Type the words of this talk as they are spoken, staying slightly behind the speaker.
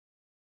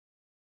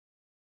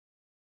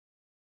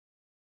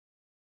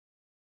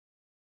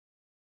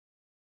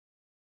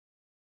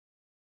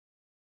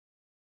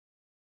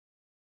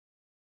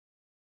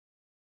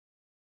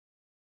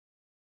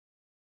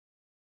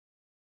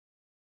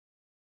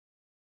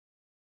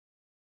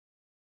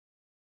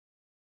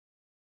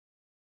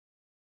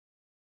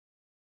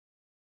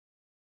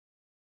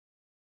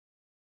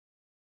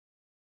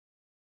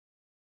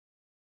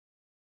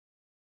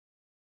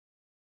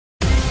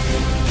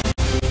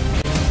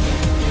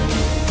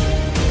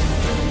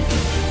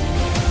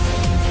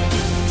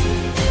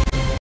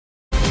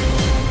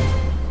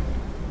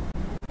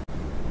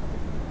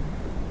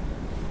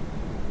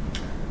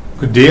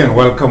Good day and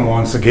welcome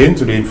once again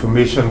to the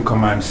Information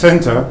Command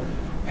Center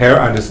here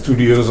at the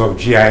studios of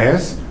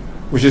GIS,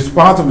 which is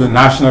part of the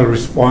national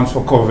response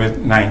for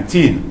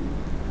COVID-19.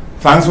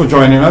 Thanks for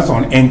joining us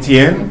on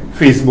NTN,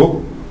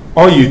 Facebook,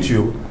 or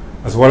YouTube,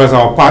 as well as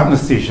our partner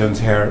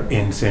stations here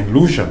in St.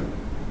 Lucia.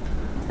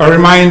 A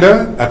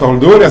reminder that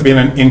although there's been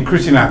an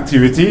increase in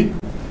activity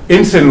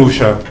in St.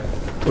 Lucia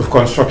with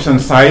construction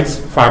sites,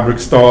 fabric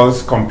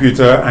stores,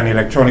 computer and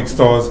electronic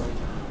stores,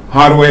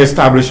 hardware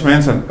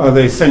establishments and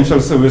other essential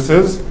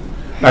services,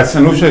 that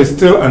St. Lucia is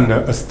still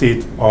under a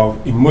state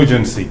of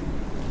emergency.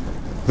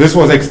 This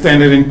was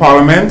extended in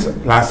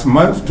Parliament last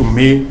month to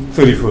May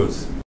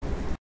 31st.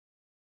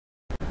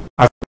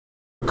 As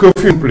a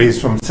curfew in place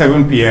from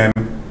 7 p.m.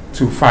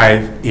 to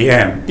 5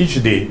 a.m.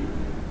 each day,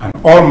 and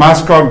all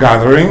mass crowd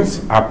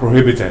gatherings are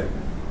prohibited.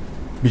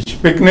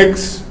 Beach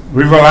picnics,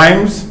 river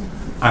limes,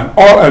 and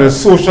all other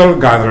social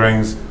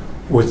gatherings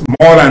with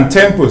more than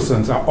 10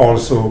 persons are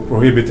also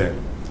prohibited.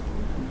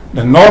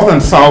 The North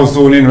and South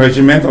zoning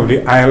regiment of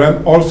the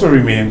island also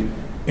remained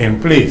in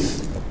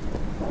place.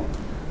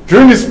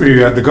 During this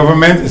period, the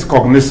government is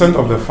cognizant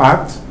of the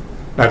fact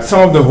that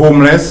some of the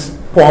homeless,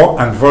 poor,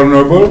 and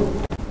vulnerable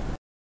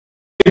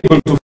are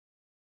able to.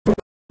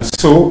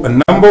 So,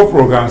 a number of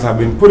programs have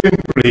been put in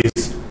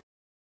place.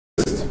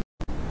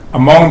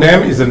 Among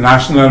them is the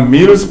National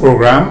Meals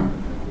Program,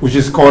 which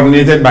is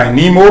coordinated by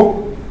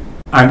NEMO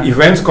and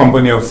Events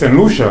Company of St.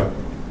 Lucia,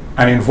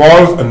 and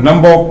involves a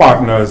number of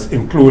partners,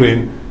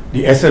 including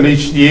the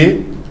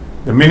SLHDA,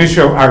 the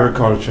Ministry of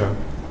Agriculture,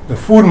 the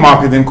Food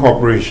Marketing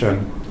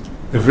Corporation,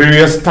 the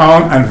various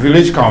town and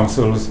village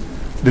councils,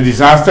 the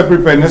Disaster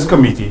Preparedness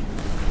Committee,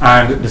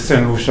 and the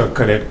St. Lucia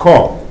Cadet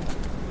Corps.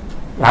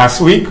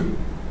 Last week,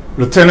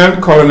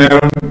 Lieutenant Colonel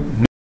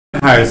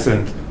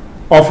Hyacinth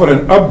offered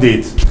an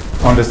update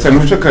on the St.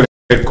 Lucia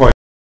Cadet Corps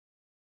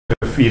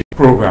feed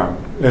program.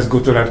 Let's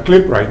go to that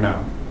clip right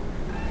now.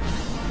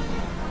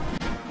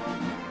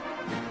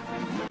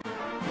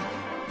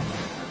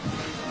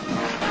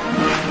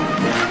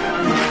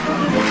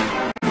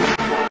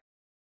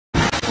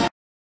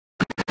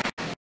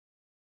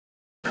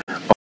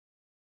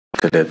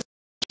 Cadets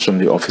from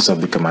the Office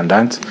of the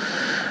Commandant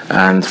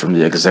and from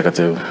the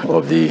Executive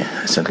of the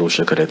St.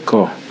 Lucia Cadet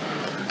Corps.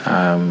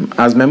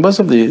 As members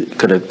of the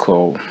Cadet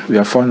Corps, we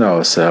have found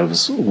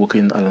ourselves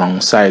working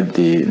alongside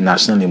the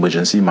National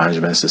Emergency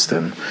Management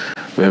System,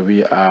 where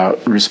we are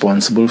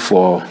responsible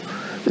for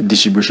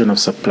distribution of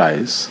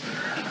supplies.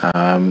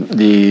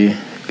 The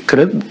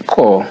Cadet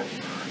Corps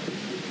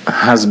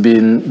has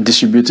been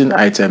distributing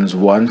items,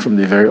 one, from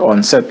the very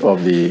onset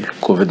of the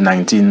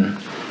COVID-19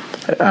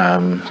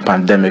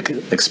 pandemic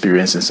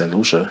experience in St.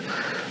 Lucia,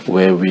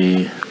 where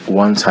we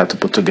once had to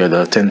put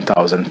together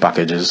 10,000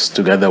 packages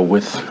together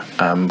with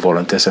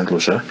Volunteer St.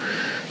 Lucia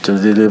to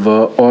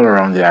deliver all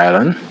around the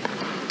island.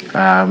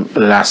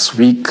 Last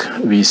week,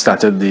 we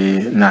started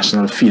the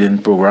National Feeding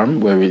Program,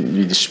 where we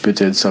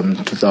distributed some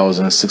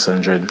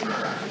 2,600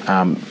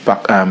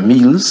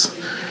 meals.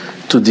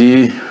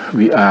 Today,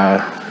 we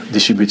are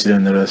distributing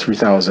another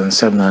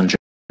 3,700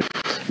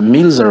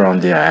 meals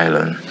around the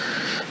island.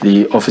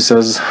 The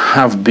officers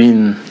have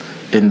been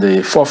in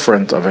the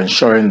forefront of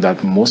ensuring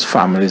that most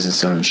families in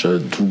St. Lucia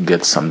do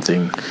get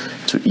something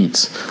to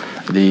eat.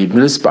 The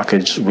meals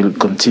package will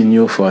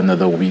continue for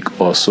another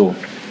week or so.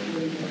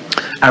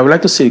 I would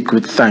like to say a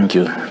quick thank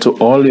you to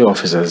all the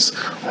officers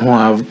who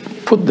have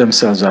put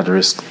themselves at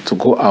risk to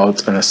go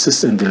out and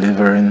assist in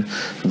delivering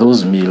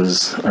those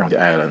meals around the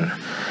island.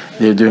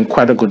 They're doing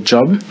quite a good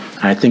job.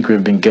 I think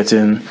we've been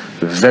getting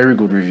very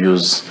good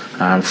reviews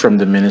from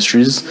the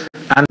ministries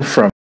and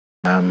from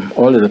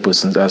all other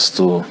persons as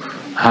to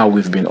how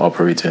we've been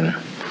operating.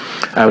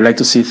 I would like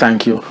to say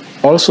thank you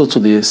also to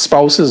the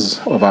spouses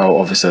of our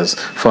officers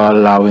for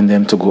allowing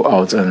them to go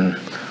out and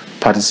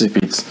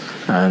participate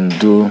and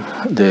do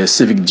their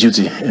civic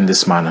duty in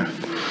this manner.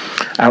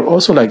 I would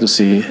also like to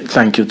say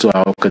thank you to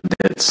our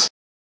cadets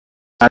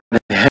at the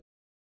head,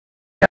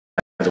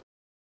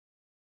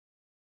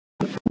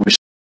 which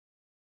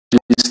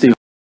stay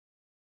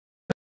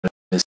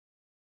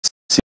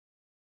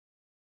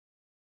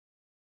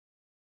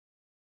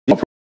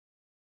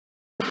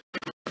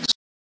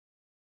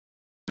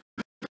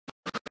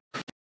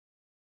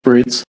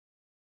operates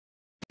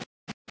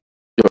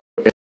your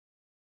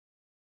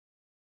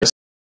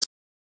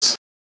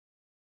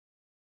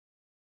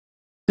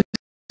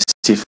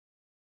safe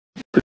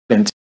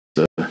plenty.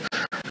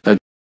 Thank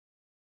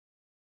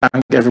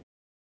everyone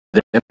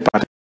their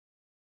part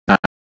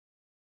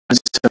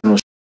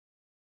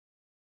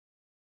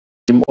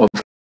team of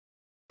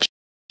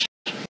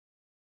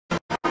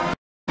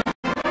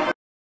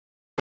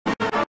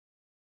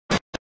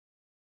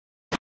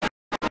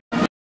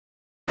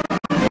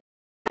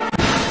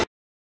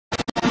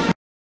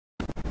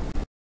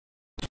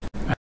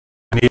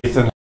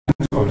Nathan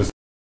of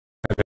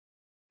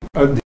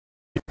the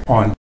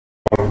on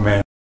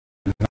government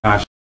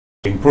national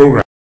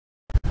program.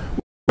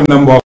 A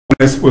number of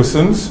homeless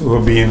persons who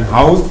are being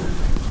housed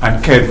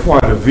and cared for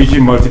at the VG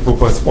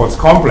Multipurpose Sports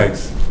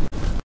Complex.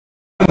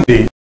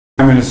 Monday,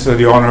 Prime Minister,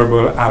 the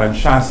Honorable Alan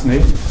Chasney,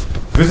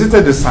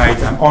 visited the site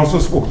and also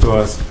spoke to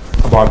us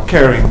about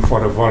caring for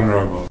the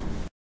vulnerable.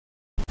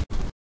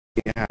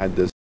 We had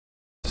this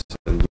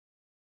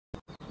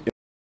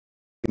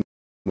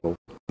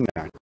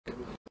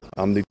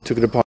they took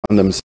it upon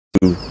themselves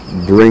to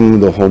bring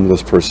the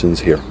homeless persons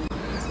here,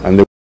 and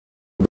the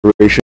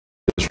Liberation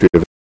Ministry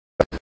of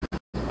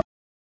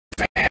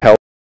Health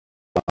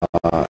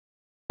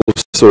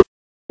also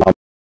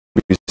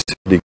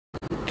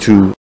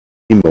to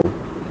EMO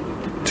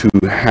to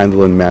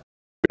handle and manage.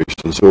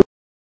 So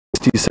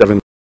 67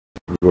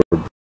 were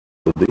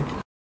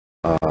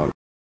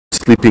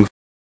sleeping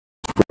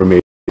were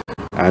made,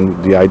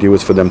 and the idea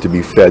was for them to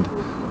be fed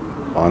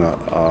on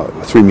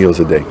 3 meals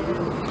a day.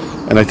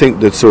 And I think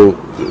that so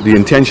the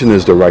intention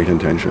is the right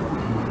intention,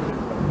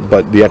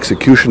 but the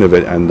execution of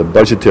it and the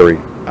budgetary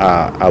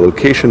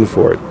allocation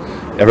for it,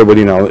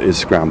 everybody now is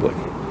scrambling.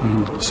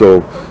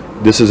 So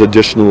this is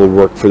additional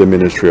work for the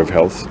Ministry of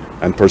Health,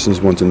 and persons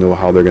want to know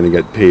how they're going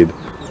to get paid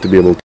to be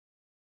able to.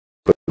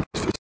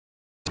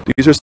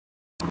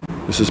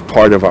 This is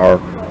part of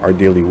our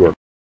daily work.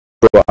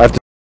 So I have to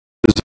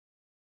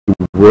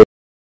work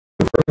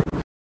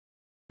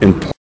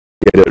and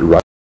get it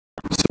right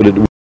so that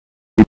we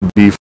would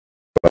be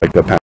like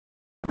a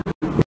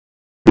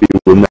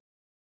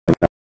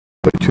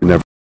but you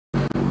never.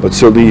 But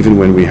certainly, even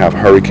when we have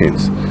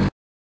hurricanes.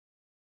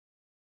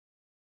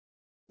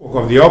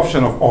 Of the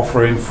option of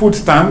offering food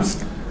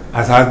stamps,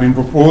 as has been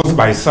proposed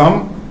by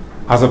some,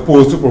 as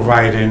opposed to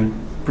providing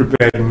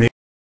prepared meals.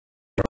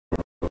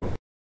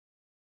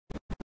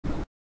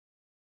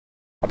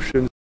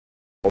 Options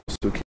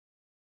also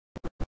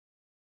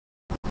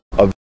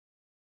of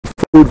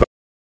food,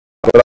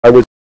 but I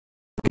would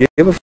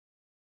give a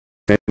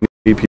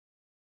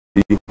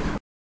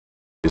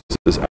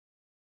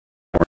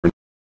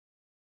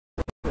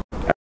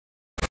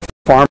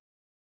farm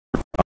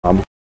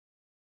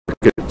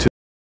to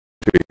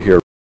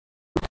here.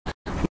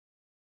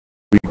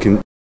 We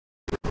can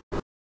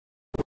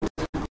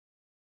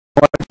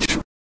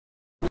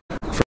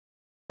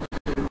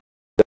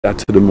that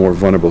to the more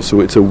vulnerable. So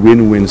it's a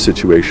win-win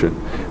situation,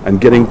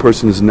 and getting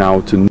persons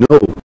now to know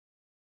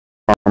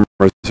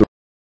farmers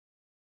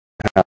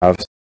have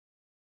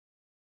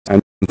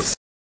and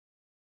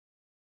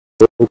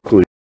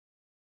locally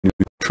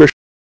nutrition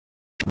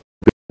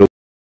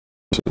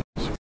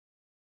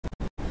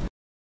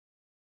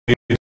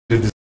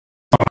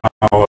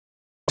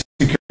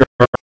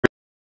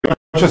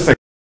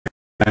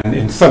and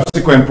in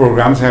subsequent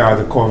programs here at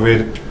the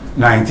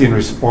COVID-19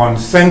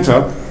 Response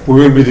Center, we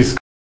will be discussing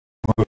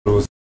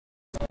those.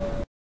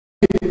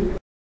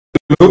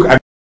 Look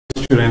at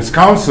the Students'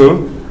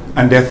 Council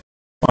and their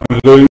on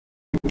learning,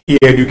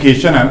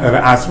 education and other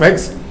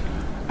aspects,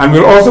 and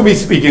we'll also be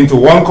speaking to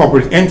one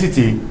corporate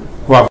entity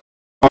who have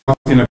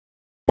in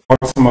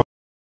some of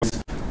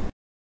these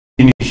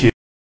initiatives.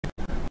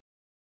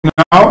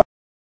 Now,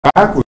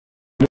 back with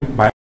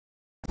by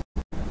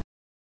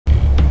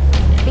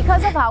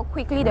because of how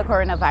quickly the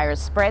coronavirus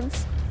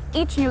spreads,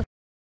 each new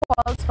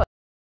calls for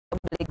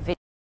public visiting.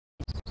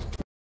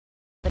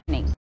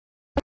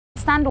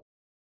 Stand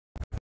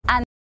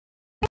and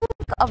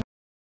think of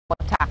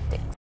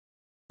tactics.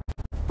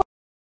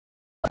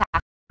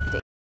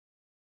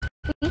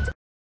 Feet.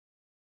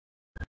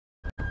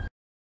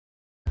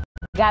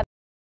 Gather.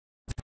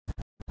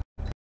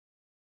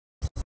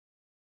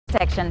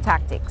 Protection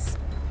tactics.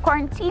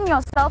 Quarantine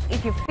yourself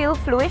if you feel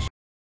fluish.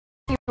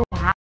 You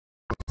have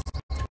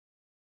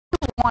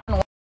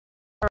one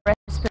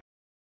respiratory.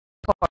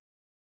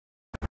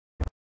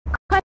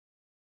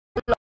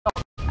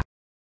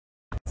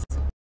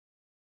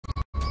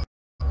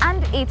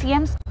 And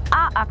ATMs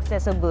are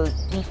accessible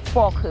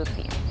before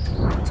curfew.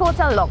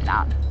 Total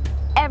lockdown.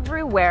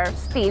 Everywhere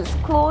stays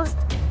closed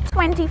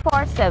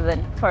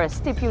 24/7 for a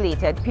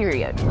stipulated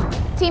period.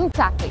 Team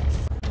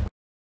tactics.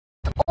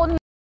 Only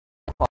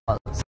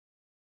calls.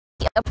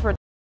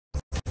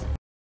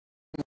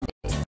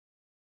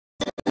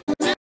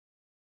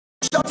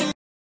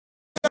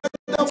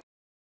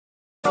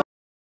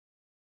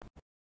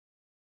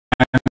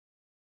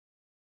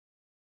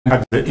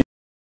 At the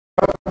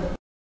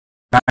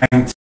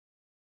 19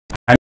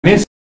 and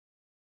this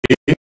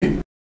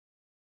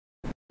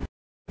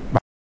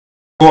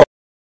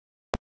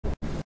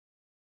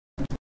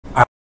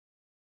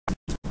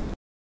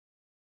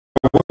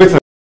with a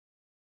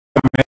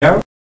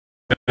male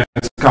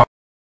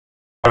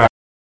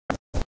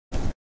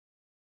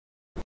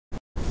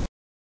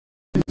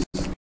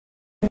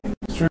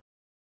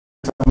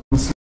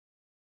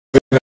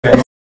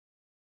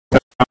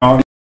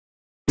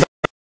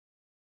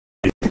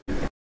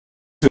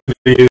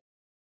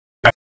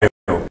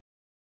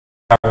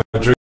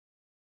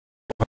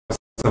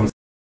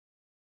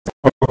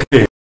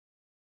okay.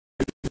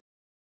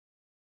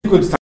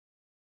 Good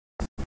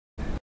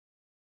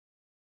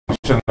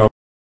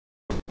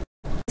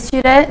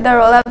the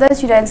role of the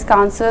Students'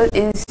 Council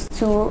is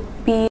to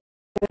be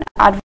an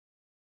advocate.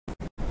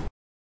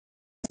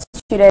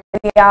 Students,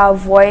 we are a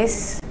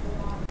voice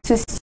to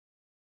students,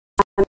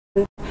 and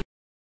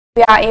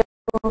we are able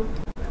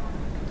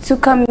to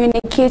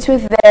communicate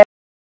with them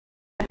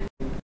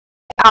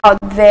out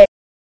there,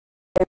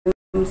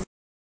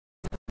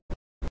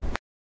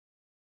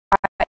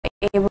 are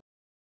able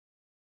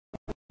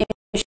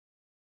to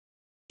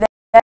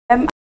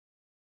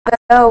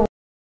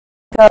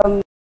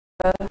them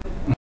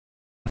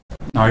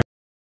now you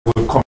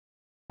will come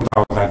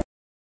out that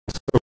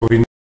so we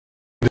need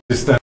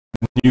this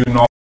new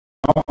normal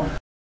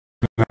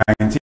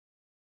 19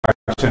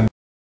 action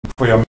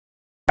for your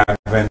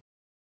event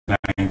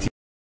 19.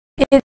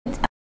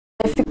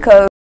 It's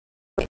difficult.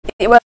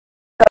 It was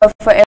difficult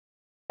for every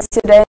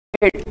student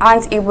who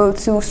aren't able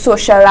to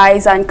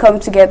socialize and come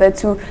together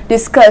to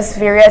discuss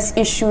various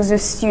issues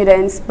with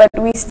students, but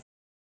we still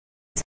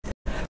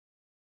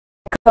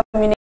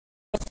communicate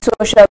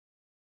social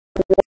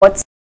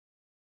words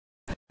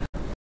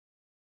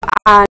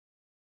and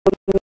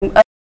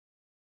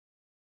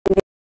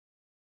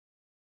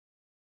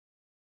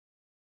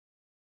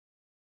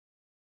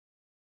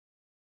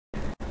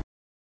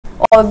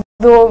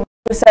although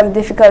through some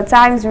difficult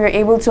times, we were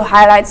able to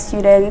highlight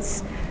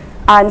students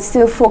and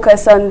still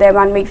focus on them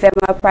and make them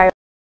a priority.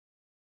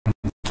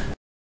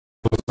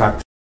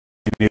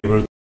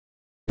 Able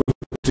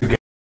to get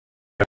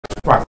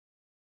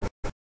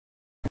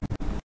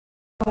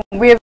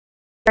we've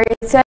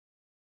created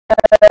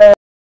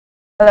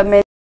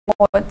development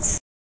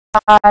boards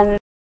and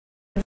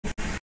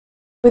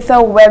with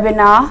a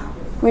webinar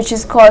which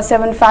is called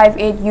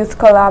 758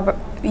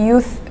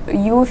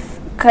 Youth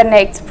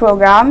Connect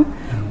program,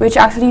 which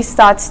actually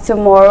starts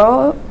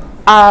tomorrow,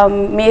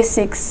 May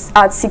 6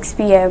 at 6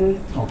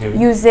 p.m. Okay.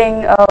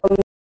 using on